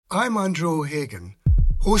I'm Andrew O'Hagan,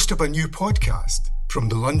 host of a new podcast from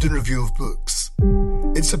the London Review of Books.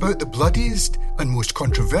 It's about the bloodiest and most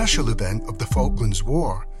controversial event of the Falklands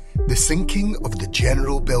War, the sinking of the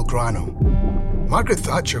General Belgrano. Margaret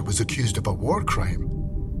Thatcher was accused of a war crime.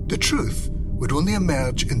 The truth would only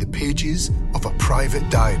emerge in the pages of a private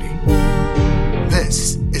diary.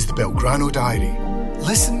 This is the Belgrano Diary.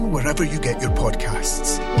 Listen wherever you get your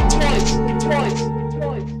podcasts. Twice.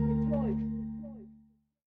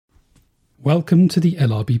 Welcome to the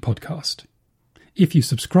LRB podcast. If you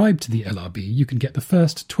subscribe to the LRB, you can get the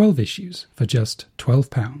first 12 issues for just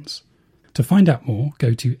 £12. To find out more,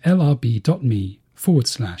 go to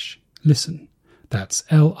lrb.me/listen. That's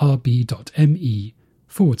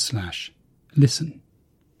lrb.me/listen.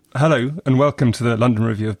 Hello, and welcome to the London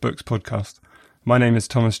Review of Books podcast. My name is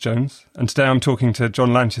Thomas Jones, and today I'm talking to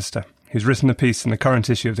John Lanchester, who's written a piece in the current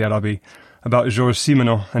issue of the LRB about Georges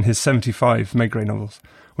Simenon and his 75 Maigret novels,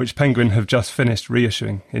 which Penguin have just finished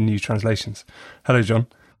reissuing in new translations. Hello, John.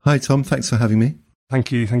 Hi, Tom. Thanks for having me.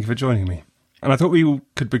 Thank you for joining me. And I thought we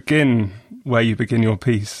could begin where you begin your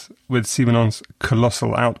piece, with Simenon's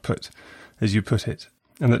colossal output, as you put it,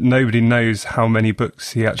 and that nobody knows how many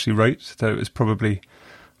books he actually wrote, though it was probably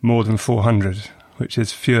more than 400, which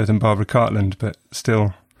is fewer than Barbara Cartland, but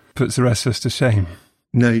still puts the rest of us to shame.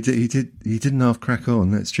 No, he didn't half crack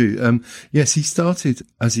on, that's true. Yes, he started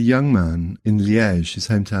as a young man in Liège, his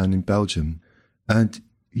hometown in Belgium, and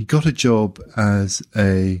he got a job as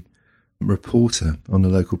a reporter on a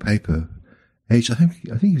local paper, aged, I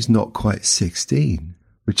think he was not quite 16,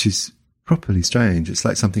 which is properly strange. It's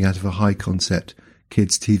like something out of a high-concept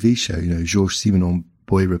kids' TV show, Georges Simenon,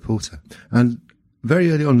 boy reporter. And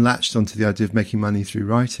very early on latched onto the idea of making money through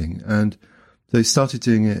writing, and so he started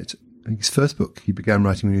doing it. I think his first book he began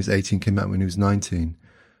writing when he was 18, came out when he was 19.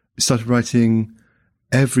 He started writing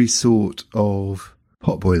every sort of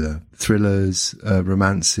potboiler, thrillers,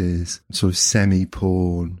 romances, sort of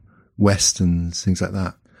semi-porn, westerns, things like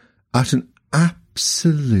that, at an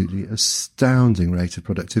absolutely astounding rate of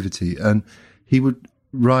productivity. And he would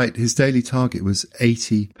write, his daily target was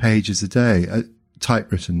 80 pages a day,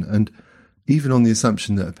 typewritten, and even on the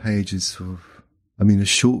assumption that a page is a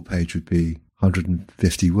short page would be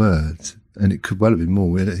 150 words, and it could well have been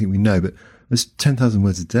more. I don't think we know, but there's 10,000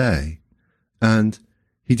 words a day, and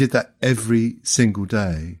he did that every single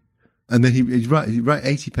day. And then he'd write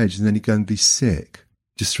 80 pages, and then he'd go and be sick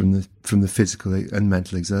just from the physical and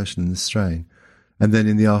mental exertion and the strain. And then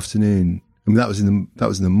in the afternoon, that was in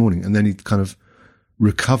the morning, and then he'd kind of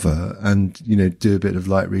recover and do a bit of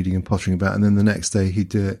light reading and pottering about, and then the next day he'd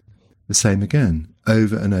do it the same again,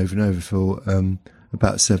 over and over and over for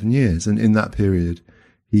about 7 years. And in that period,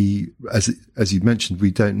 he, as you mentioned, we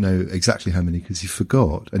don't know exactly how many because he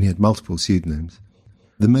forgot, and he had multiple pseudonyms.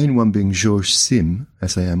 The main one being Georges Sim,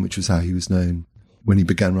 S-A-M, which was how he was known when he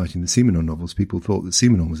began writing the Simenon novels. People thought that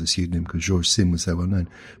Simenon was a pseudonym because Georges Sim was so well known.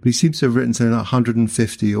 But he seems to have written something like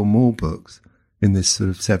 150 or more books in this sort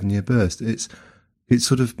of 7-year burst. It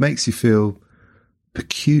sort of makes you feel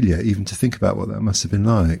peculiar even to think about what that must have been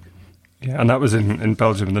like. Yeah, and that was in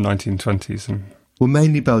Belgium in the 1920s. Well,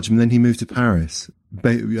 mainly Belgium, then he moved to Paris,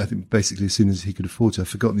 I think basically as soon as he could afford to. I've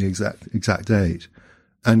forgotten the exact date,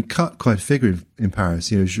 and cut quite a figure in Paris.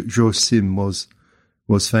 Georges Sim was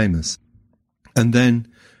famous. And then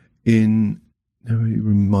let me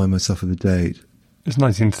remind myself of the date. It's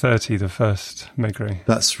 1930, the first Maigret.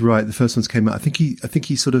 That's right, the first ones came out. I think he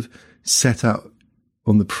sort of set out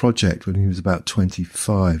on the project when he was about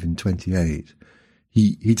 25 and 28.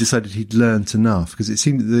 He decided he'd learnt enough, because it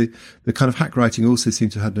seemed that the kind of hack writing also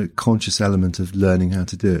seemed to have a conscious element of learning how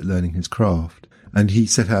to do it, learning his craft. And he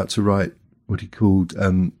set out to write what he called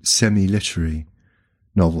semi-literary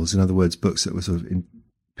novels. In other words, books that were sort of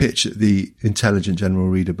pitch at the intelligent general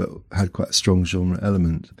reader, but had quite a strong genre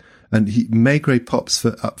element. And Maigret pops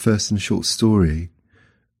up first in a short story,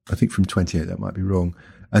 I think from 28, that might be wrong.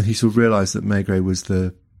 And he sort of realised that Maigret was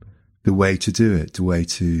the way to do it, the way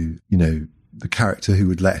to, the character who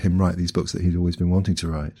would let him write these books that he'd always been wanting to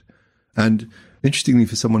write. And interestingly,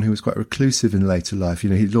 for someone who was quite reclusive in later life, he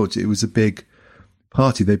launched, it was a big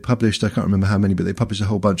party. They published, I can't remember how many, but they published a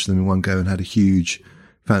whole bunch of them in one go and had a huge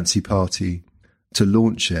fancy party to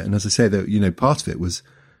launch it. And as I say, that part of it was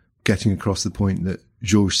getting across the point that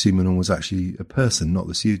Georges Simenon was actually a person, not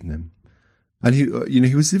the pseudonym. And he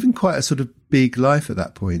was living quite a sort of big life at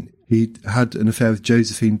that point. He'd had an affair with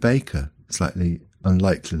Josephine Baker, slightly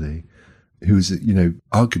unlikelily, who was,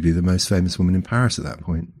 arguably the most famous woman in Paris at that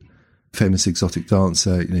point. Famous exotic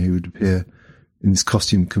dancer, who would appear in this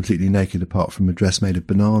costume completely naked apart from a dress made of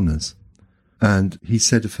bananas. And he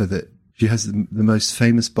said of her that she has the most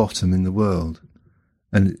famous bottom in the world.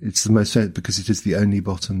 And it's the most famous because it is the only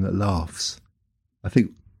bottom that laughs. I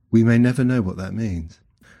think we may never know what that means.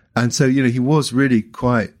 And so, he was really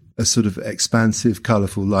quite a sort of expansive,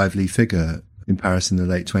 colourful, lively figure in Paris in the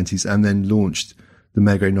late 20s, and then launched the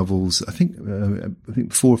Maigret novels, I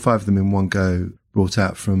think 4 or 5 of them in one go, brought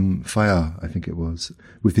out from Fayard, I think it was,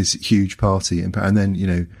 with this huge party in Paris, and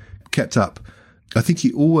then, kept up. I think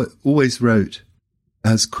he always wrote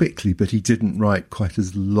as quickly, but he didn't write quite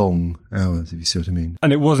as long hours, if you see what I mean.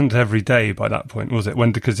 And it wasn't every day by that point, was it?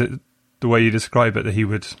 The way you describe it, that he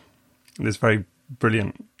would, this very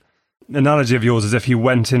brilliant analogy of yours, as if he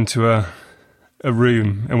went into a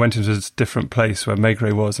room and went into a different place where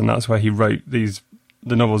Maigret was, and that's where he wrote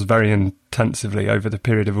the novels very intensively over the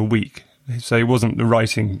period of a week. So he wasn't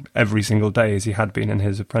writing every single day as he had been in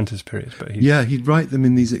his apprentice period. But he'd write them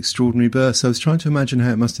in these extraordinary bursts. I was trying to imagine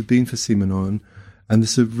how it must have been for Simenon, and the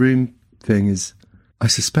sort of room thing is, I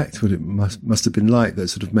suspect what it must have been like, that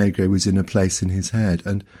sort of Maigret was in a place in his head,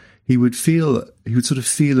 and he would sort of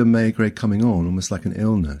feel a Maigret coming on, almost like an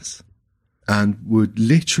illness, and would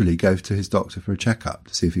literally go to his doctor for a checkup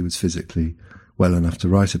to see if he was physically well enough to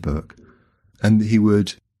write a book. And he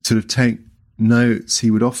would sort of take notes.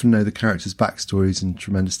 He would often know the characters' backstories in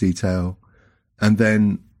tremendous detail. And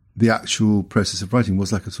then the actual process of writing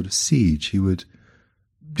was like a sort of siege. He would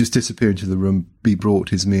just disappear into the room, be brought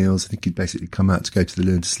his meals. I think he'd basically come out to go to the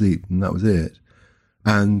loo and to sleep, and that was it.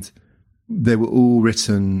 And they were all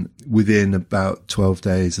written within about 12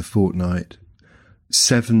 days, a fortnight,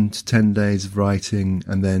 7 to 10 days of writing,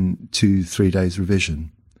 and then 2-3 days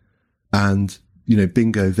revision. And,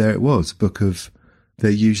 bingo, there it was, a book of, they're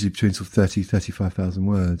usually between sort of 35,000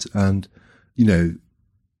 words. And, in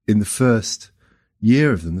the first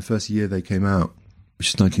year of them, the first year they came out,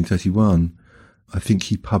 which is 1931, I think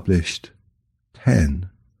he published 10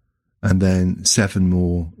 and then 7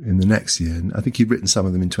 more in the next year. And I think he'd written some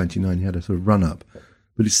of them in 29. He had a sort of run up,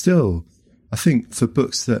 but it's still, I think, for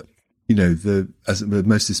books that, the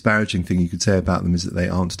most disparaging thing you could say about them is that they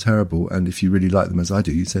aren't terrible. And if you really like them, as I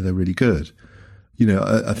do, you'd say they're really good.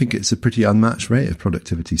 I think it's a pretty unmatched rate of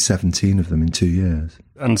productivity, 17 of them in 2 years.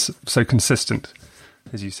 And so consistent,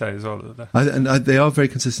 as you say, as well. They are very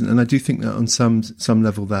consistent. And I do think that on some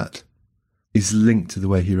level that is linked to the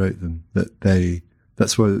way he wrote them,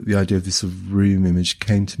 that's where the idea of this sort of room image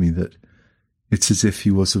came to me, that it's as if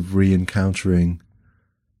he was sort of re-encountering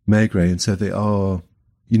Maigret. And so they are,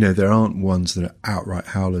 there aren't ones that are outright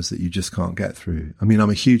howlers that you just can't get through. I mean, I'm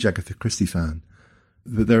a huge Agatha Christie fan,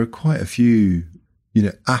 but there are quite a few,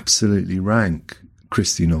 absolutely rank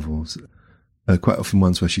Christie novels, quite often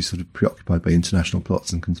ones where she's sort of preoccupied by international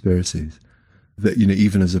plots and conspiracies, that,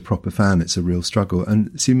 even as a proper fan, it's a real struggle. And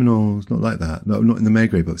Simenon's not like that. No, not in the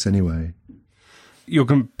Maigret books anyway. You're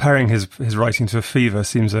comparing his writing to a fever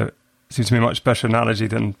seems to me a much better analogy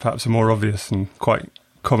than perhaps a more obvious and quite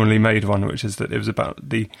commonly made one, which is that it was about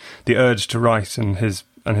the urge to write and his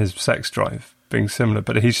sex drive being similar.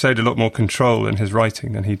 But he showed a lot more control in his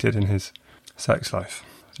writing than he did in his sex life,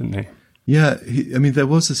 didn't he? Yeah, there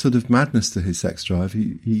was a sort of madness to his sex drive.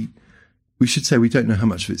 We should say we don't know how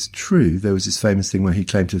much of it's true. There was this famous thing where he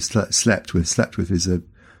claimed to have slept with is a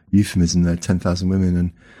euphemism there, 10,000 women,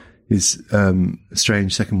 and his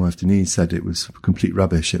estranged second wife Denise said it was complete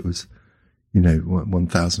rubbish. It was,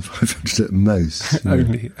 1,500 at most.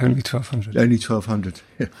 Only 1,200. Only 1,200.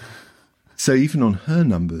 Yeah. So even on her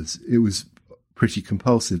numbers, it was pretty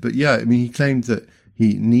compulsive. But yeah, he claimed that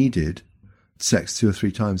he needed sex 2 or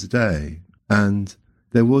 3 times a day, and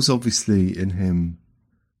there was obviously in him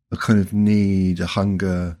a kind of need, a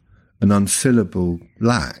hunger, an unfillable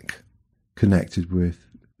lack connected with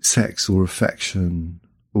sex or affection,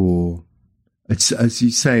 or it's, as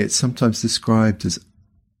you say, it's sometimes described as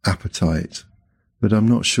appetite, but I'm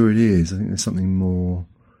not sure it is. I think there's something more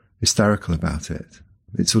hysterical about it.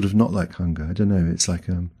 It's sort of not like hunger. I don't know. It's like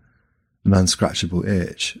an unscratchable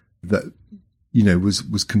itch that,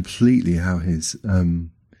 was completely how his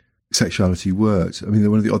sexuality worked.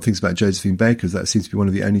 One of the odd things about Josephine Baker is that seems to be one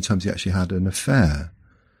of the only times he actually had an affair.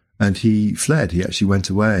 And he fled. He actually went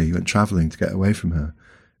away. He went travelling to get away from her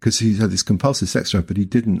because he had this compulsive sex drive, but he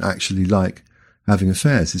didn't actually like having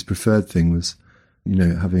affairs. His preferred thing was,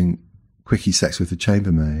 having quickie sex with a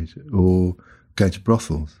chambermaid or going to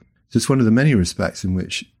brothels. So it's one of the many respects in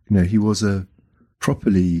which, he was a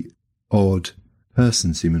properly odd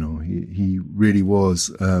person, Simenon. He really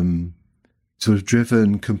was sort of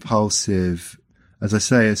driven, compulsive. As I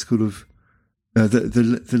say, it's sort of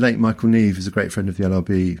the late Michael Neave is a great friend of the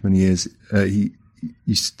LRB for many years. I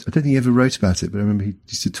don't think he ever wrote about it, but I remember he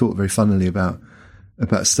used to talk very funnily about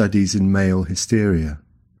studies in male hysteria.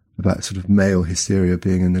 about sort of male hysteria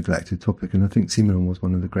being a neglected topic. And I think Simenon was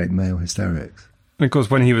one of the great male hysterics. And of course,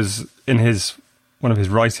 when he was in one of his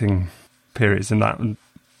writing periods, in that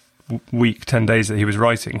week, 10 days that he was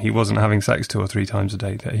writing, he wasn't having sex 2 or 3 times a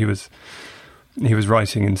day. That he was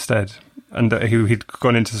writing instead, and he'd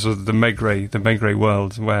gone into sort of the Maigret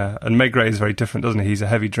world, and Maigret is very different, doesn't he? He's a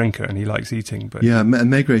heavy drinker and he likes eating. But yeah, and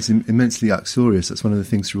Maigret's immensely uxorious. That's one of the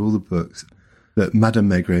things through all the books, that Madame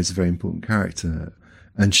Maigret is a very important character,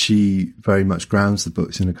 and she very much grounds the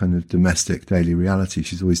books in a kind of domestic daily reality.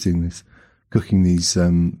 She's always doing this, cooking these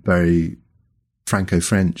very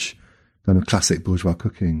Franco-French kind of classic bourgeois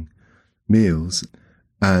cooking meals,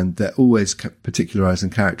 and they're always particularised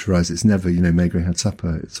and characterised. It's never, Maigret had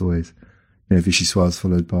supper. It's always, vichyssoise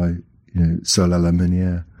followed by, sole à la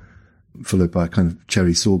meunière, followed by a kind of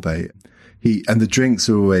cherry sorbet. And the drinks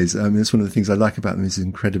are always, that's one of the things I like about them, is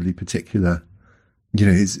incredibly particular.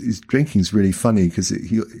 His drinking's really funny, because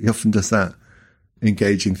he often does that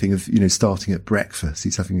engaging thing of, starting at breakfast.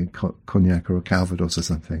 He's having a cognac or a calvados or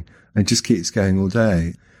something, and just keeps going all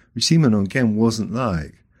day, which Simenon, again, wasn't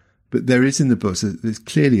like. But there is in the books, there's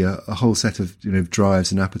clearly a whole set of, drives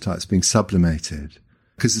and appetites being sublimated,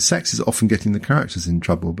 because the sex is often getting the characters in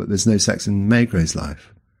trouble, but there's no sex in Maigret's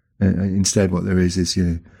life. Instead, what there is,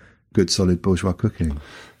 good, solid bourgeois cooking.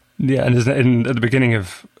 Yeah, and at the beginning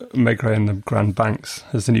of Maigret and the Grand Banks,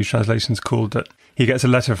 as the new translation's called, that he gets a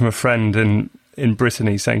letter from a friend in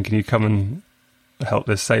Brittany saying, can you come and help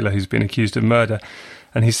this sailor who's been accused of murder?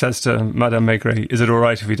 And he says to Madame Maigret, is it all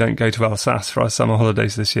right if we don't go to Alsace for our summer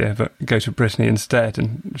holidays this year, but go to Brittany instead?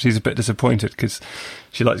 And she's a bit disappointed, because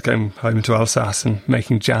she likes going home to Alsace and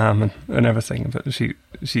making jam and everything. But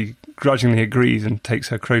she grudgingly agrees and takes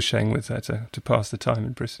her crocheting with her to pass the time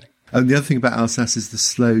in Brittany. And the other thing about Alsace is the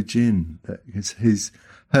slow gin.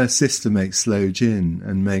 Her sister makes slow gin,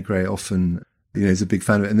 and Maigret often, is a big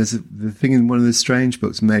fan of it. And there's the thing in one of the strange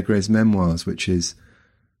books, Maigret's Memoirs, which is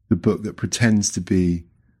the book that pretends to be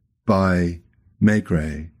by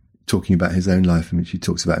Maigret, talking about his own life, in which he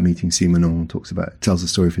talks about meeting Simenon, tells the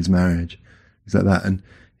story of his marriage, things like that. And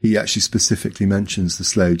he actually specifically mentions the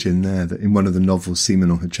slow gin there, that in one of the novels,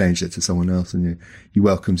 Simenon had changed it to someone else, and he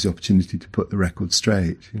welcomes the opportunity to put the record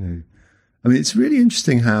straight. It's really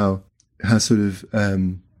interesting how sort of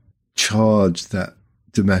charged that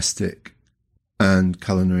domestic and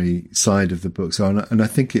culinary side of the books are. And I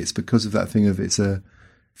think it's because of that thing of, it's a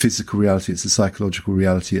physical reality, it's a psychological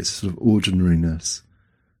reality, it's a sort of ordinariness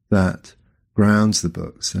that grounds the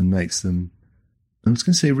books and makes them, I was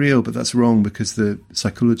going to say real, but that's wrong, because the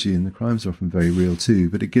psychology and the crimes are often very real too,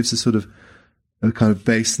 but it gives a kind of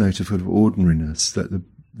base note of sort of ordinariness that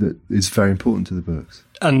is very important to the books.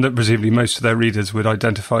 And that presumably most of their readers would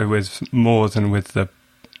identify with more than with the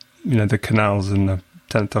canals and the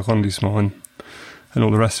 10th arrondissement and all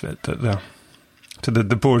the rest of it, to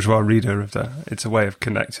the bourgeois reader it's a way of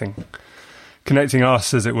connecting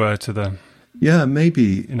us, as it were, to the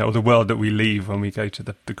maybe the world that we leave when we go to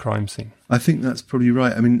the crime scene. I think that's probably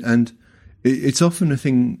right. And it's often a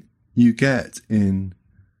thing you get in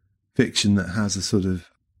fiction that has a sort of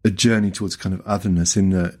a journey towards kind of otherness.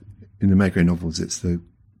 In the Maigret novels, it's the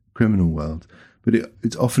criminal world, but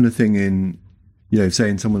it's often a thing in say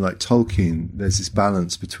in someone like Tolkien. There's this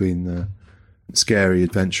balance between the scary,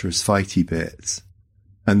 adventurous, fighty bits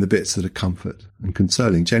and the bits that are comfort and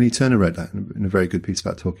consoling. Jenny Turner wrote that in a very good piece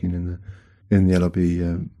about Tolkien in the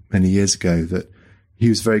LRB many years ago, that he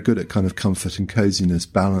was very good at kind of comfort and coziness,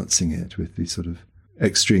 balancing it with these sort of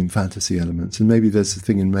extreme fantasy elements. And maybe there's a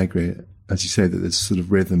thing in Maigret, as you say, that there's a sort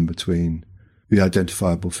of rhythm between the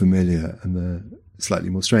identifiable familiar and the slightly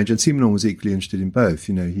more strange. And Simenon was equally interested in both.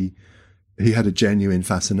 He had a genuine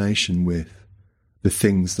fascination with the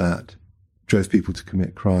things that drove people to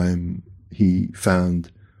commit crime. He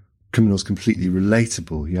found criminals completely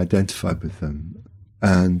relatable. He identified with them.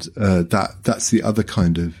 And that's the other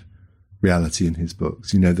kind of reality in his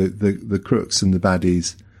books. The crooks and the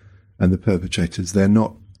baddies and the perpetrators, they're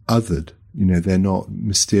not othered. They're not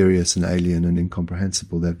mysterious and alien and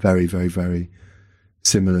incomprehensible. They're very, very, very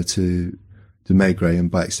similar to Maigret, and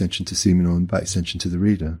by extension to Simenon, and by extension to the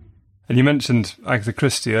reader. And you mentioned Agatha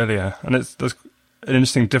Christie earlier, and there's an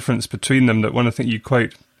interesting difference between them. That one, I think you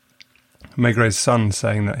quote Maigret's son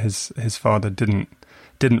saying that his father didn't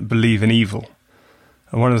believe in evil.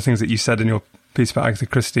 And one of the things that you said in your piece about Agatha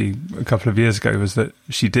Christie a couple of years ago was that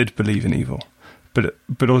she did believe in evil,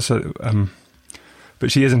 but also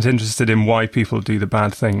but she isn't interested in why people do the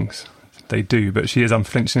bad things they do, but she is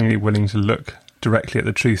unflinchingly willing to look directly at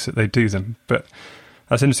the truth that they do them. But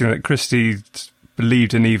that's interesting that Christie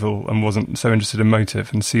believed in evil and wasn't so interested in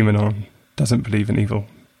motive, and Simenon doesn't believe in evil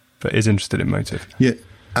but is interested in motive. Yeah,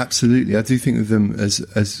 Absolutely. I do think of them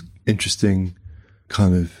as interesting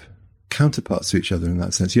kind of counterparts to each other in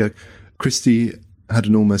that sense. Yeah, Christie had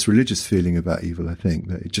an almost religious feeling about evil, I think,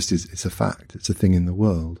 that it just is, it's a fact, it's a thing in the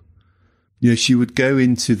world. You know, she would go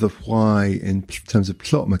into the why in terms of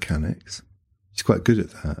plot mechanics. She's quite good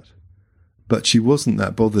at that. But she wasn't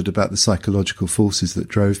that bothered about the psychological forces that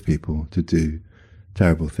drove people to do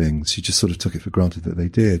terrible things. She just sort of took it for granted that they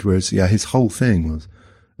did. Whereas, yeah, his whole thing was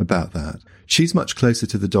about that. She's much closer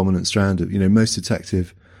to the dominant strand of, you know, most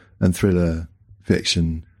detective and thriller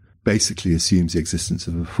fiction basically assumes the existence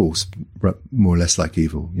of a force more or less like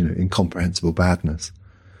evil, you know, incomprehensible badness.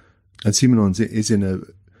 And Simenon's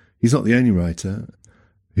he's not the only writer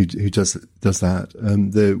who does that.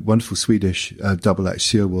 The wonderful Swedish double act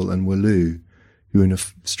Sjöwall and Wallu, who in a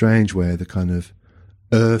strange way are the kind of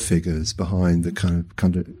figures behind the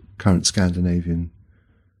kind of current Scandinavian,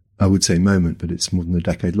 I would say, moment, but it's more than a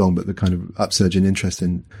decade long, but the kind of upsurge in interest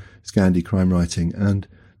in Scandi crime writing. And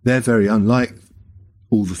they're very unlike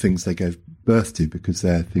all the things they gave birth to, because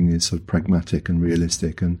their thing is sort of pragmatic and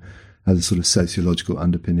realistic and has a sort of sociological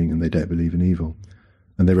underpinning, and they don't believe in evil.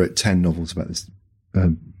 And they wrote 10 novels about this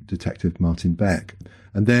detective, Martin Beck.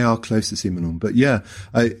 And they are close to Simenon. But yeah,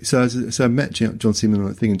 so I met John Simenon,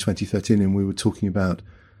 I think, in 2013, and we were talking about,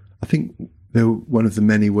 I think one of the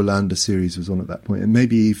many Wallander series was on at that point, and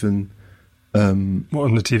maybe even... what,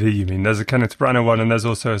 on the TV you mean? There's a Kenneth Branagh one, and there's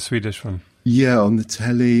also a Swedish one. Yeah, on the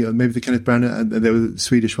telly, or maybe the Kenneth Branagh, and there were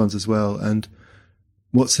Swedish ones as well. And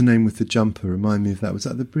what's the name with the jumper? Remind me of that. Was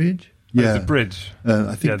that The Bridge? Yeah, The Bridge.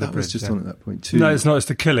 I think that was just on at that point too. No, it's not. It's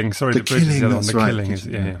The Killing. Sorry, The Bridge is the other one. The right. Killing is,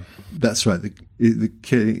 yeah. That's right.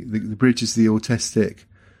 The Bridge is the autistic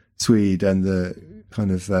Swede and the kind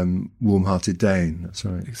of warm-hearted Dane. That's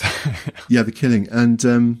right. Exactly. Yeah, The Killing. And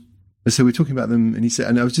so we're talking about them, and he said,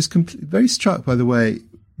 and I was just very struck by the way,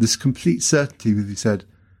 this complete certainty with he said,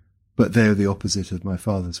 but they are the opposite of my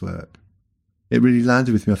father's work. It really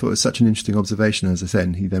landed with me. I thought it was such an interesting observation, as I said,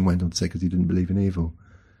 and he then went on to say, because he didn't believe in evil.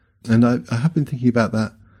 And I have been thinking about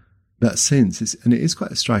that since. And it is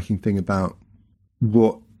quite a striking thing about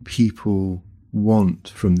what people want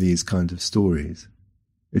from these kind of stories.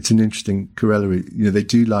 It's an interesting corollary. You know, they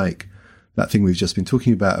do like that thing we've just been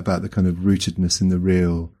talking about the kind of rootedness in the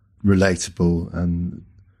real, relatable and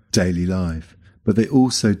daily life. But they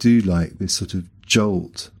also do like this sort of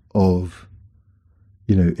jolt of,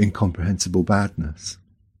 you know, incomprehensible badness.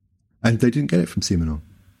 And they didn't get it from Simenon.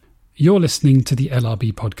 You're listening to the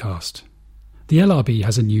LRB podcast. The LRB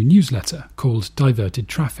has a new newsletter called Diverted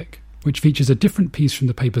Traffic, which features a different piece from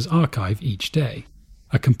the paper's archive each day.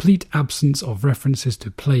 A complete absence of references to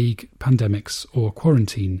plague, pandemics or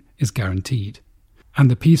quarantine is guaranteed. And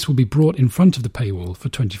the piece will be brought in front of the paywall for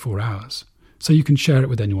 24 hours, so you can share it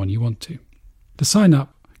with anyone you want to. To sign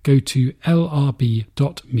up, go to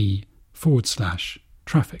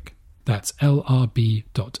lrb.me/traffic. That's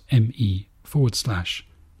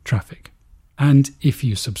lrb.me/traffic. And if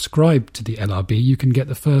you subscribe to the LRB, you can get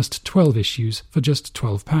the first 12 issues for just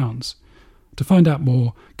 £12. To find out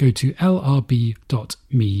more, go to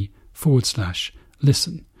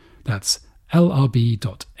lrb.me/listen. That's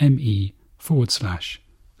lrb.me/listen.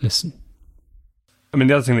 I mean,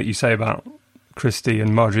 the other thing that you say about Christie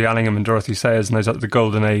and Marjorie Allingham and Dorothy Sayers and those are the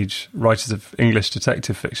golden age writers of English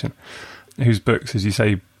detective fiction, whose books, as you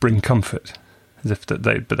say, bring comfort, as if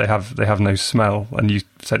they have no smell, and you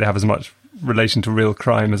say they have as much relation to real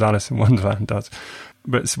crime as Alice in Wonderland does.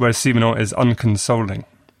 But whereas Simenon is unconsoling.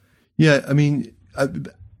 Yeah, I mean,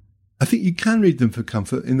 I think you can read them for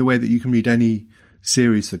comfort in the way that you can read any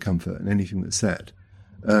series for comfort and anything that's said.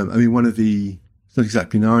 I mean, it's not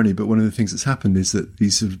exactly an irony, but one of the things that's happened is that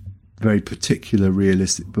these sort of very particular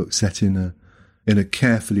realistic books set in a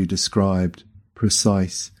carefully described,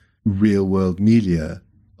 precise, real-world milieu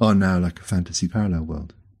are now like a fantasy parallel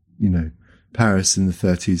world. You know, Paris in the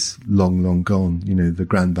 30s, long, long gone. You know, the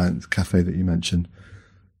Grand Bank Cafe that you mentioned,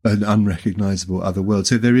 an unrecognisable other world.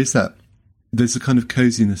 So there's a kind of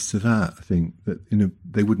coziness to that, I think, that, you know,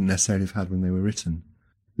 they wouldn't necessarily have had when they were written.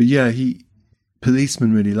 But yeah,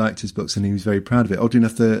 Policeman really liked his books and he was very proud of it. Oddly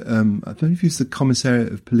enough, I don't know if he was the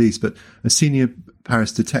commissariat of police, but a senior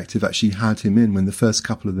Paris detective actually had him in when the first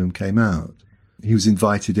couple of them came out. He was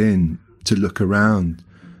invited in to look around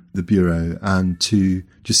the bureau and to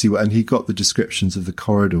just see and he got the descriptions of the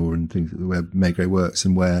corridor and things where Maigret works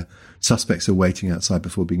and where suspects are waiting outside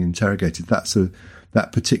before being interrogated.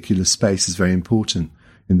 That particular space is very important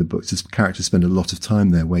in the books. The characters spend a lot of time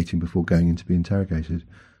there waiting before going in to be interrogated.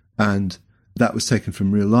 And that was taken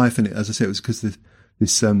from real life. And as I say, it was because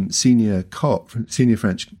this senior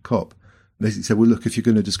French cop basically said, well, look, if you're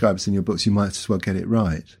going to describe us in your books, you might as well get it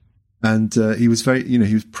right. And he was very,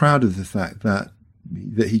 he was proud of the fact that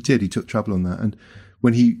he took trouble on that. And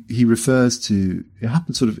when he refers to, it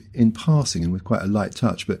happened sort of in passing and with quite a light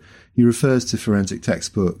touch, but he refers to forensic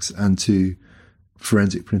textbooks and to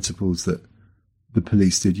forensic principles that the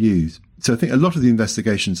police did use. So I think a lot of the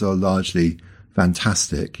investigations are largely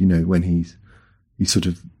fantastic, when he sort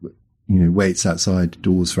of, waits outside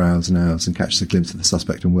doors for hours and hours and catches a glimpse of the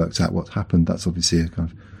suspect and works out what happened. That's obviously a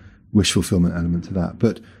kind of wish fulfillment element to that.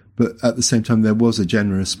 But at the same time, there was a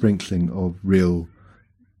generous sprinkling of real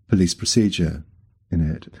police procedure in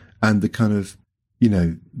it. And the kind of,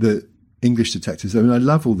 the English detectives. I mean, I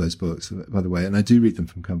love all those books, by the way, and I do read them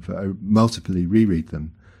from comfort. I multiply reread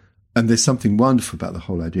them. And there's something wonderful about the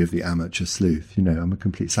whole idea of the amateur sleuth. I'm a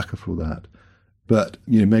complete sucker for all that. But,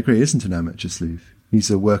 Maigret isn't an amateur sleuth. He's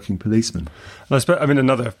a working policeman.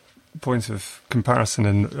 Another point of comparison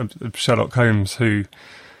in Sherlock Holmes,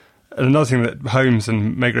 another thing that Holmes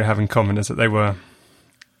and Maigret have in common is that they were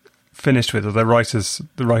finished with, or the writers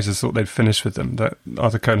thought they'd finished with them, that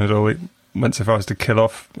Arthur Conan Doyle went so far as to kill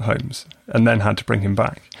off Holmes and then had to bring him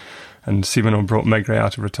back. And Simenon brought Maigret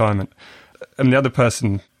out of retirement. And the other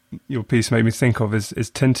person your piece made me think of is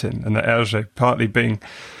Tintin, and that Hergé, partly being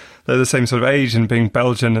they're the same sort of age and being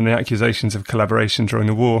Belgian and the accusations of collaboration during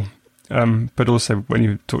the war. But also when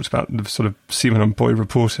you talked about the sort of Simenon boy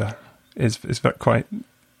reporter is quite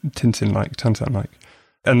Tintin-like, Tintin-like.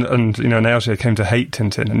 And Hergé came to hate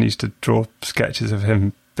Tintin and used to draw sketches of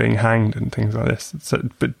him being hanged and things like this. So,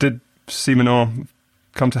 but did Simenon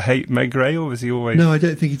come to hate Maigret, or was he always... No, I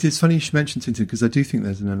don't think he did. It's funny you should mention Tintin, because I do think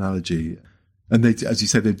there's an analogy. And they, as you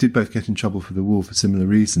said, they did both get in trouble for the war for similar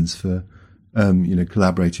reasons, for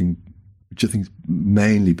collaborating, which I think is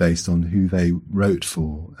mainly based on who they wrote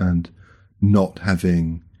for and not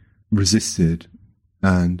having resisted,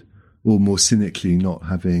 and, or more cynically, not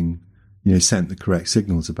having, sent the correct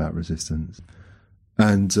signals about resistance.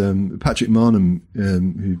 And Patrick Marnham,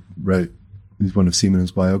 who's one of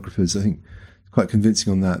Simenon's biographers, I think quite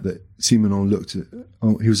convincing on that Simenon looked at,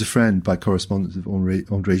 he was a friend by correspondence of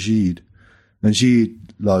André Gide, and Gide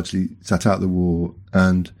largely sat out the war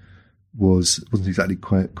and wasn't exactly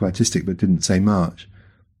quietistic, but didn't say much.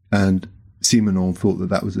 And Simenon thought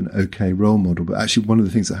that was an okay role model. But actually, one of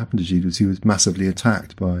the things that happened to Gide was he was massively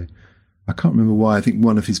attacked by, I can't remember why, I think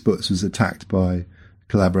one of his books was attacked by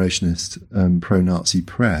collaborationist pro-Nazi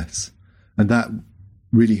press. And that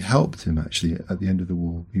really helped him, actually, at the end of the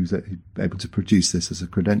war. He was able to produce this as a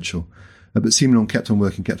credential. But Simenon kept on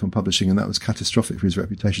working, kept on publishing, and that was catastrophic for his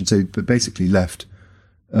reputation. So, but basically left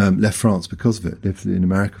France because of it, lived in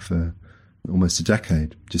America for almost a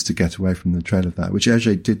decade just to get away from the trail of that, which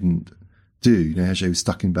Hergé didn't do. Hergé was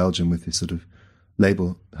stuck in Belgium with this sort of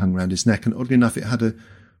label hung around his neck. And oddly enough, it had a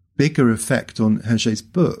bigger effect on Hergé's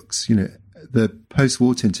books. The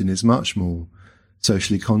post-war Tintin is much more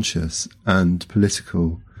socially conscious and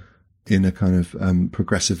political in a kind of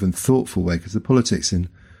progressive and thoughtful way, because the politics in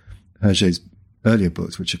Hergé's earlier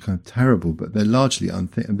books, which are kind of terrible, but they're largely and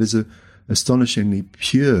there's a astonishingly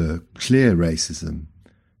pure, clear racism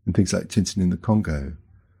in things like Tintin in the Congo.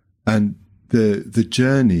 And the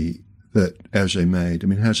journey that Hergé made, I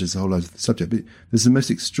mean, Hergé's a whole other subject, but there's the most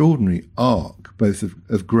extraordinary arc, both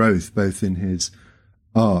of growth, both in his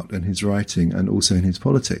art and his writing and also in his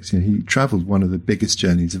politics. He travelled one of the biggest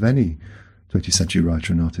journeys of any 20th century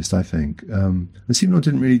writer and artist, I think. And Simenon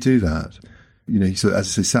didn't really do that. He sort of, as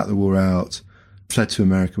I say, sat the war out, fled to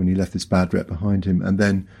America when he left this bad rep behind him. And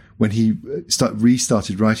then when he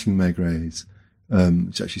restarted writing Maigrets,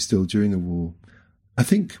 which actually still during the war, I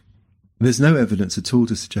think there's no evidence at all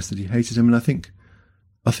to suggest that he hated him. And I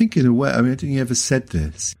think in a way, I mean, I don't think he ever said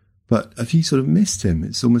this, but I think he sort of missed him.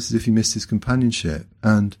 It's almost as if he missed his companionship.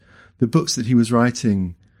 And the books that he was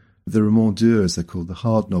writing, the romans durs, as they're called, the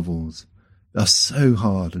hard novels, are so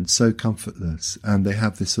hard and so comfortless. And they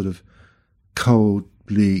have this sort of cold,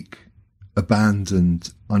 bleak,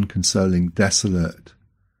 abandoned, unconsoling, desolate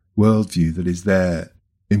worldview that is there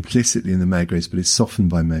implicitly in the Maigrets, but is softened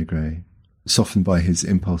by Maigret, softened by his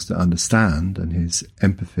impulse to understand and his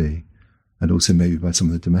empathy, and also maybe by some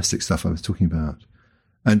of the domestic stuff I was talking about.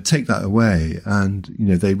 And take that away, and,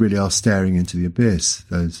 they really are staring into the abyss,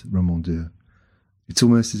 those romans durs. It's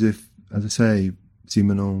almost as if, as I say,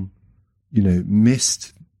 Simenon,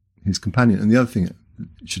 missed his companion. And the other thing I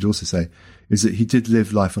should also say is that he did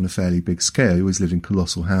live life on a fairly big scale. He always lived in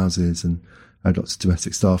colossal houses and had lots of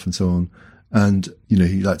domestic staff and so on. And,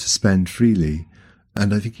 he liked to spend freely.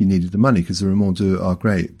 And I think he needed the money, because the romans durs are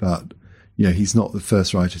great. But, he's not the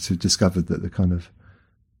first writer to have discovered that the kind of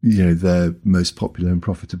their most popular and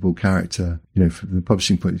profitable character, from the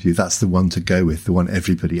publishing point of view, that's the one to go with, the one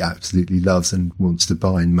everybody absolutely loves and wants to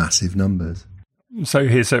buy in massive numbers. So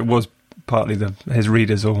it was partly his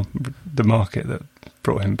readers or the market that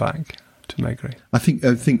brought him back to Maigret. I think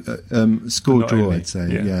score draw, only, I'd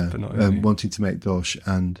say, but not only. Wanting to make Dosh,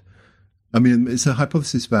 and I mean, it's a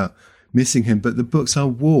hypothesis about missing him, but the books are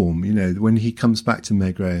warm. When he comes back to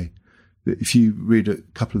Maigret, if you read a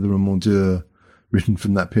couple of the romans written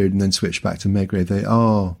from that period and then switch back to Maigret, they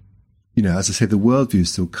are, as I say, the worldview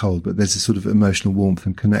is still cold, but there's a sort of emotional warmth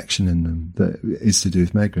and connection in them that is to do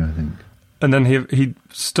with Maigret, I think. And then he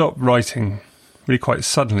stopped writing really quite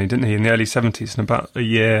suddenly, didn't he, in the early 70s, and about a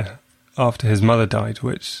year after his mother died,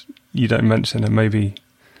 which you don't mention, and maybe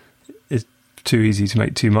it's too easy to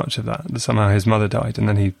make too much of that somehow his mother died, and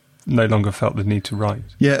then he no longer felt the need to write.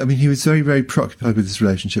 Yeah, I mean, he was very, very preoccupied with his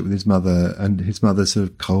relationship with his mother and his mother's sort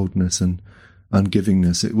of coldness and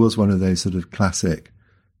ungivingness. It was one of those sort of classic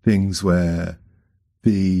things where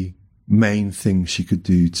the main thing she could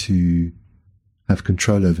do to have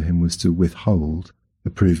control over him was to withhold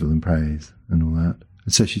approval and praise and all that.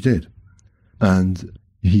 And so she did. And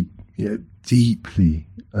he deeply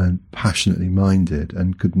and passionately minded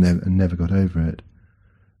and never got over it.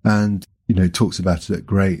 And, talks about it at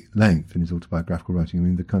great length in his autobiographical writing. I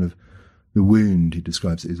mean, the wound he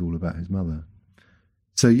describes it is all about his mother.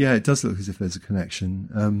 So, yeah, it does look as if there's a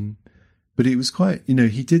connection. But it was quite,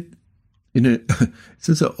 he did,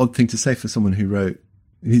 it's an odd thing to say for someone who wrote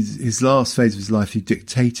his last phase of his life. He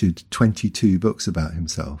dictated 22 books about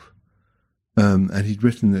himself. And he'd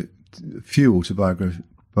written a few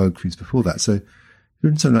autobiographies before that. So he'd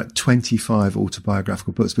written something like 25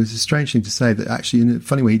 autobiographical books. But it's a strange thing to say that actually, in a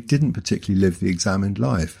funny way, he didn't particularly live the examined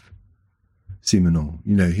life, Simenon.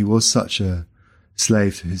 He was such a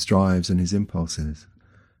slave to his drives and his impulses.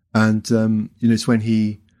 And, it's when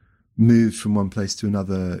he moved from one place to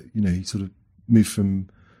another, he sort of moved from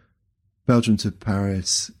Belgium to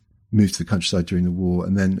Paris, moved to the countryside during the war,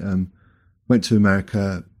 and then went to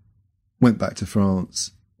America, went back to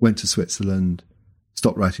France, went to Switzerland,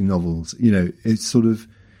 stopped writing novels. It's sort of,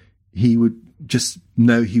 he would just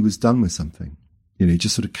know he was done with something. He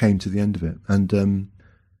just sort of came to the end of it. And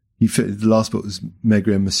the last book was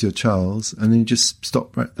Maigret and Monsieur Charles, and then he just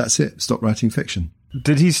stopped, that's it, stopped writing fiction.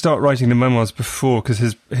 Did he start writing the memoirs before?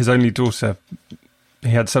 Because his only daughter,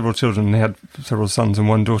 he had several children, and he had several sons and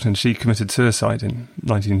one daughter, and she committed suicide in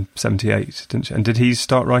 1978, didn't she? And did he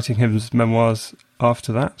start writing his memoirs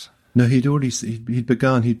after that? No, he'd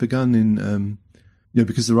begun in,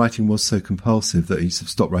 because the writing was so compulsive that he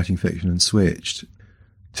stopped writing fiction and switched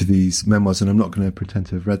to these memoirs, and I'm not going to pretend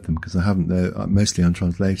to have read them because I haven't. They're mostly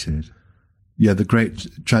untranslated. Yeah, the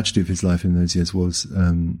great tragedy of his life in those years was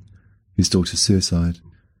his daughter's suicide.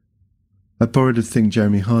 I borrowed a thing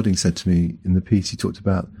Jeremy Harding said to me in the piece. He talked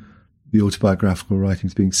about the autobiographical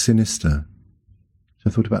writings being sinister, which I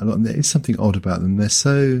thought about a lot. And there is something odd about them. They're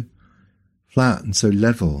so flat and so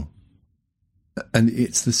level. And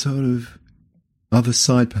it's the sort of other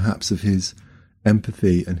side, perhaps, of his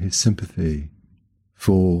empathy and his sympathy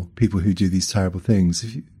for people who do these terrible things.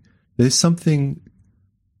 There's something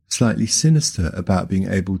slightly sinister about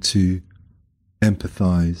being able to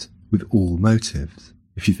empathise with all motives,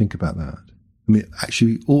 if you think about that. I mean,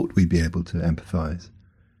 actually, ought we be able to empathise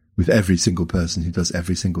with every single person who does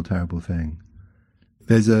every single terrible thing?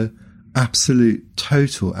 There's a absolute,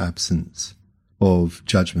 total absence of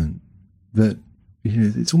judgment that,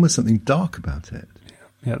 it's almost something dark about it.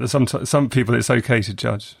 Yeah, there's some people it's okay to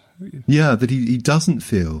judge. Yeah, that he doesn't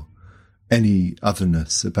feel any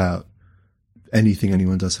otherness about anything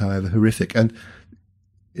anyone does, however horrific. And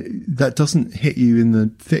that doesn't hit you in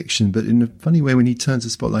the fiction, but in a funny way, when he turns the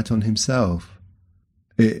spotlight on himself,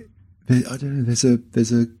 I don't know,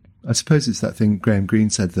 there's a, I suppose it's that thing Graham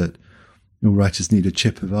Greene said, that all writers need a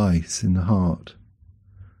chip of ice in the heart.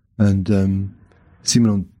 And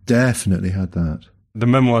Simenon definitely had that. The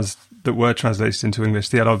memoirs that were translated into English,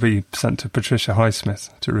 the LRB sent to Patricia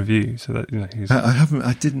Highsmith to review, so that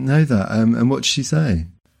I didn't know that. And what did she say?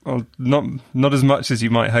 Well, not as much as you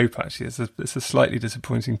might hope. Actually, it's a slightly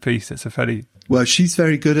disappointing piece. It's a fairly she's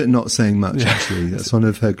very good at not saying much. Yeah. Actually, that's one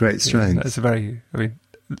of her great strengths.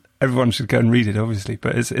 Everyone should go and read it, obviously,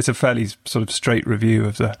 but it's a fairly sort of straight review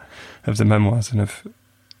of the memoirs and of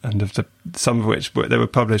some of which they were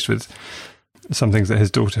published with some things that his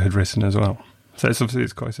daughter had written as well. So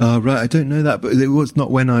it's quite. Right, I don't know that, but it was not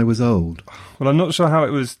When I Was Old. Well, I'm not sure how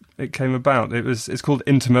it came about. It's called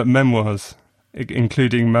Intimate Memoirs,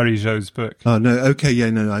 including Marie-Jo's book. Oh no, okay, yeah,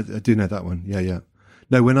 no, I do know that one. Yeah.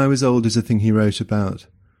 No, When I Was Old is a thing he wrote about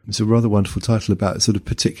It's a rather wonderful title about a sort of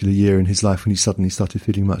particular year in his life when he suddenly started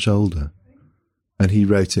feeling much older. And he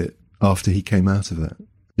wrote it after he came out of it.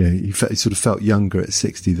 Yeah, he sort of felt younger at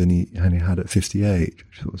 60 than he had at 58,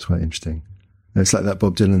 which I thought was quite interesting. And it's like that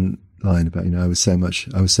Bob Dylan line about, I was so much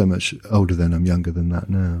older then, I'm younger than that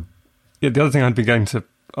now. Yeah, the other thing I'd been going to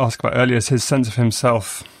ask about earlier is his sense of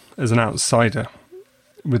himself as an outsider,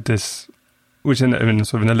 with this, which in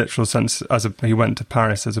sort of in a literal sense, he went to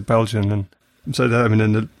Paris as a Belgian, and so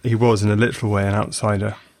he was in a literal way an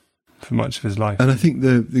outsider for much of his life. And I think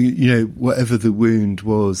the whatever the wound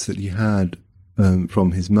was that he had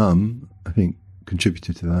from his mum, I think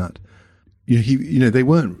contributed to that. They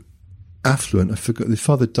weren't affluent. I forgot his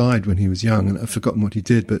father died when he was young, and I've forgotten what he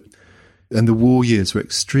did. And the war years were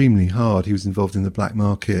extremely hard. He was involved in the black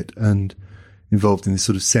market and involved in this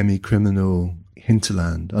sort of semi-criminal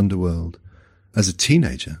hinterland underworld as a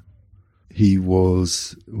teenager. He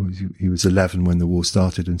was 11 when the war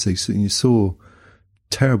started, and so you saw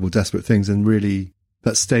terrible, desperate things, and really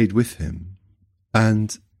that stayed with him.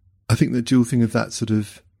 And I think the dual thing of that sort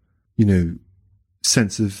of,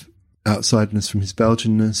 sense of outsideness from his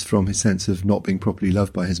Belgianness, from his sense of not being properly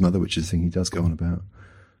loved by his mother, which is a thing he does go on about,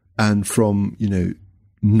 and from,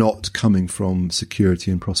 not coming from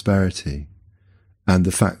security and prosperity, and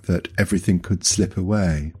the fact that everything could slip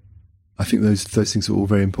away. I think those things are all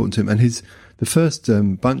very important to him. And the first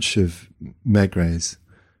bunch of Maigrets,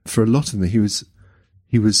 for a lot of them, he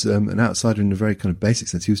was an outsider in a very kind of basic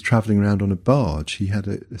sense. He was travelling around on a barge. He had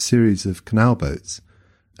a series of canal boats,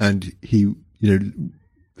 and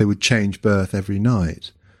they would change berth every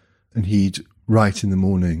night, and he'd write in the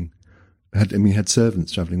morning. He had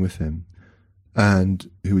servants travelling with him, and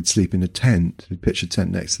who would sleep in a tent. He'd pitch a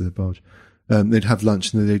tent next to the barge. They'd have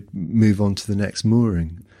lunch, and then they'd move on to the next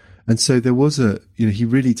mooring. And so there was he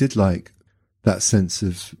really did like that sense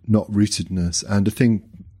of not rootedness. And a thing,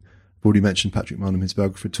 I've already mentioned Patrick Marnham, his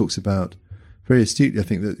biographer, talks about very astutely, I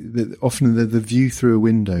think, that often the view through a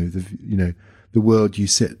window, the world you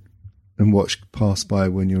sit and watch pass by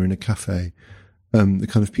when you're in a cafe, the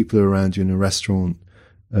kind of people around you in a restaurant,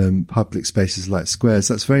 public spaces like squares,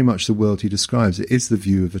 that's very much the world he describes. It is the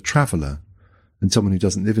view of a traveller and someone who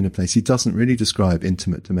doesn't live in a place. He doesn't really describe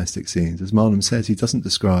intimate domestic scenes. As Marnham says, he doesn't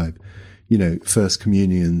describe, first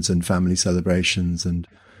communions and family celebrations and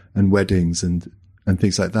weddings and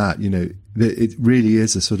things like that. It really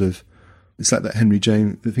is a sort of, it's like that Henry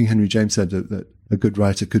James said, that a good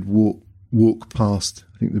writer could walk past,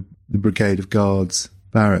 I think, the brigade of guards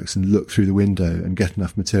barracks and look through the window and get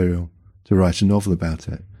enough material to write a novel about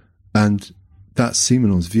it. And that's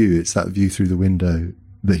Simenon's view. It's that view through the window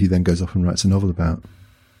that he then goes off and writes a novel about.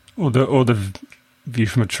 Or the view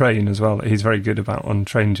from a train as well, that he's very good about on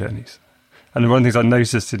train journeys. And one of the things I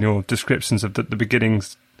noticed in your descriptions of the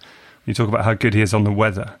beginnings, you talk about how good he is on the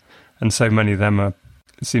weather, and so many of them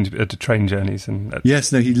seem to be at the train journeys.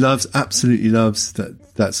 Yes, no, he absolutely loves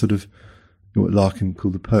that sort of what Larkin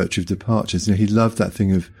called the poetry of departures. He loved that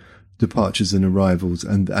thing of departures and arrivals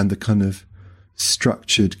and the kind of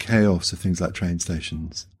structured chaos of things like train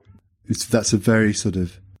stations. That's a very sort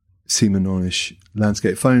of Simenonish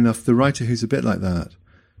landscape. Funnily enough, the writer who's a bit like that,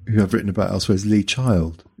 who I've written about elsewhere, is Lee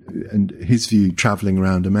Child. And his view, travelling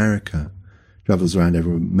around America, travels around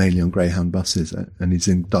everywhere, mainly on Greyhound buses, and he's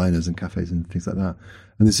in diners and cafes and things like that.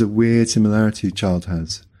 And there's a weird similarity Child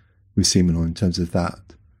has with Simenon in terms of that,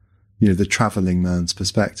 the travelling man's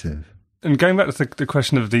perspective. And going back to the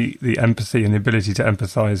question of the empathy and the ability to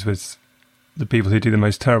empathise with the people who do the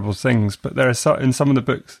most terrible things, but there are in some of the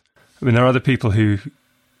books, there are other people who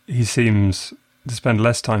he seems to spend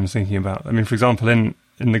less time thinking about. For example, in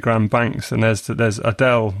the Grand Banks, and there's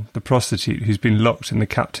Adele, the prostitute, who's been locked in the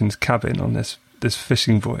captain's cabin on this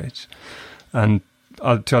fishing voyage, and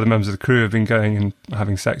two other members of the crew have been going and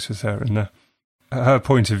having sex with her, and her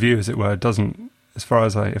point of view, as it were, doesn't, as far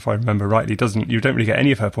as if I remember rightly, you don't really get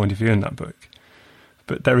any of her point of view in that book.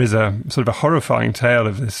 But there is a sort of a horrifying tale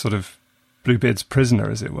of this sort of Bluebeard's prisoner,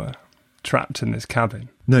 as it were, trapped in this cabin.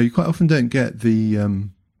 No, you quite often don't get the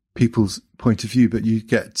people's point of view, but you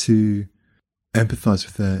get to empathise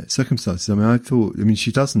with their circumstances.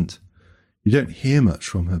 She doesn't. You don't hear much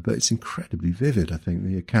from her, but it's incredibly vivid, I think,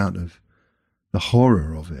 the account of the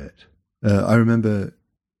horror of it. I remember,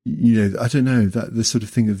 I don't know, that the sort of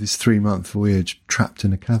thing of this 3-month voyage trapped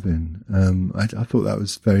in a cabin. I thought that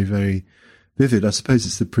was very, very vivid. I suppose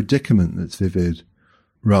it's the predicament that's vivid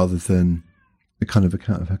rather than the kind of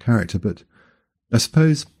account of her character. But I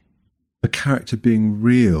suppose a character being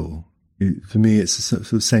real, for me, it's the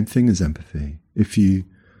sort of same thing as empathy. If you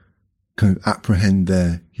kind of apprehend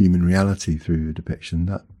their human reality through a depiction,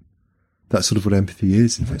 That's sort of what empathy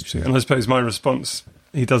is. In That's fact. true. And I suppose my response,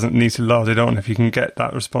 he doesn't need to lard it on. If you can get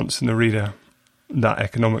that response from the reader that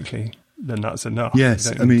economically, then that's enough.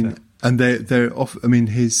 Yes, I mean, and they're off. I mean,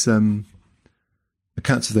 his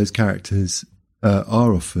accounts of those characters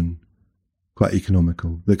are often quite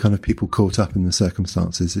economical. They're kind of people caught up in the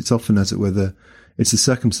circumstances. It's often, as it were, it's the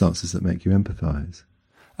circumstances that make you empathise.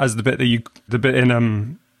 As the bit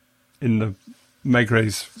in the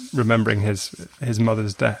Maigret's remembering his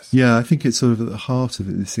mother's death. Yeah, I think it's sort of at the heart of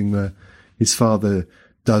it, this thing where his father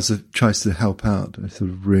tries to help out a sort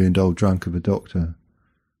of ruined old drunk of a doctor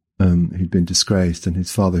who'd been disgraced, and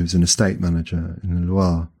his father, who's an estate manager in the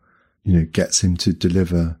Loire, gets him to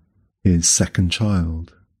deliver his second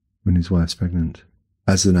child when his wife's pregnant,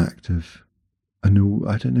 as an act of, I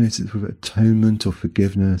don't know, is it sort of atonement or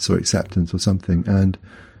forgiveness or acceptance or something? And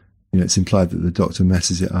it's implied that the doctor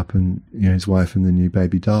messes it up, and his wife and the new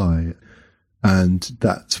baby die. And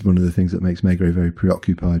that's one of the things that makes Maigret very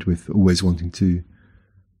preoccupied with always wanting to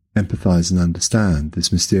empathise and understand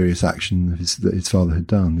this mysterious action that his father had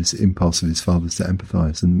done, this impulse of his father's to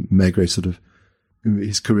empathise. And Maigret sort of,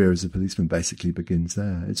 his career as a policeman basically begins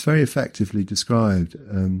there. It's very effectively described,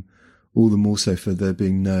 all the more so for there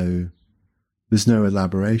being there's no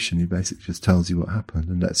elaboration. He basically just tells you what happened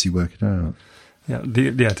and lets you work it out. Yeah,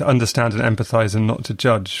 to understand and empathise and not to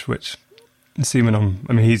judge, which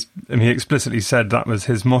Simenon, he explicitly said that was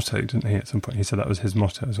his motto, didn't he? At some point, he said that was his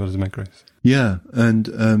motto as well as Maigret's. Yeah, and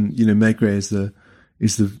Maigret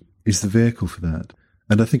is the vehicle for that,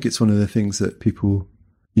 and I think it's one of the things that people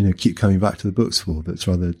keep coming back to the books for. That's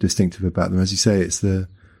rather distinctive about them. As you say, it's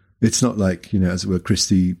not like as it were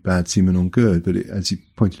Christie bad, Simenon good, but as you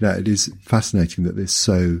pointed out, it is fascinating that it's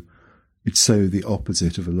so the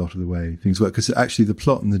opposite of a lot of the way things work, because actually the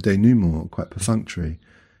plot and the denouement are quite perfunctory.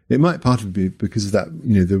 It might partly be because of that,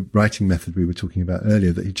 the writing method we were talking about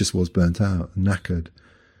earlier, that he just was burnt out and knackered.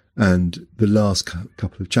 And the last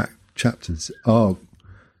couple of chapters are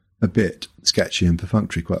a bit sketchy and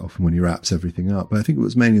perfunctory quite often when he wraps everything up. But I think it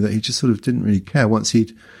was mainly that he just sort of didn't really care. Once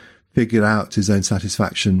he'd figured out to his own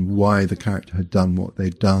satisfaction why the character had done what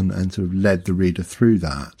they'd done and sort of led the reader through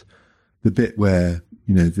that, the bit where,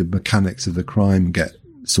 the mechanics of the crime get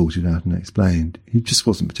sorted out and explained, he just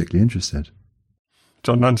wasn't particularly interested.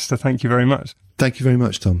 John Lanchester, thank you very much. Thank you very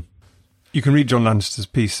much, Tom. You can read John Lanchester's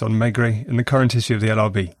piece on Maigret in the current issue of the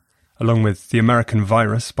LRB, along with The American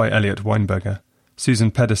Virus by Elliot Weinberger,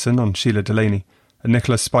 Susan Pedersen on Sheila Delaney, and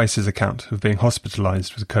Nicholas Spice's account of being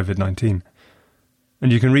hospitalised with COVID-19.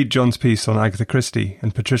 And you can read John's piece on Agatha Christie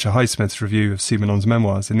and Patricia Highsmith's review of Simenon's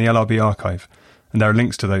memoirs in the LRB archive, and there are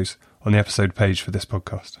links to those on the episode page for this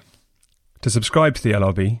podcast. To subscribe to the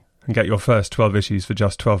LRB and get your first 12 issues for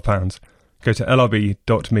just £12, go to lrb.me/listen.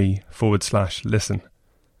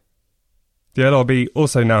 The LRB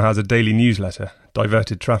also now has a daily newsletter,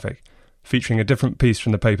 Diverted Traffic, featuring a different piece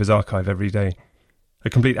from the paper's archive every day. A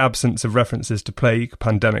complete absence of references to plague,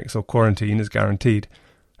 pandemics or quarantine is guaranteed,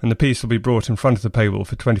 and the piece will be brought in front of the paywall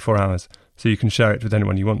for 24 hours, so you can share it with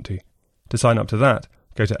anyone you want to. To sign up to that,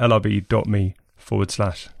 go to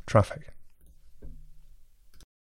lrb.me/traffic.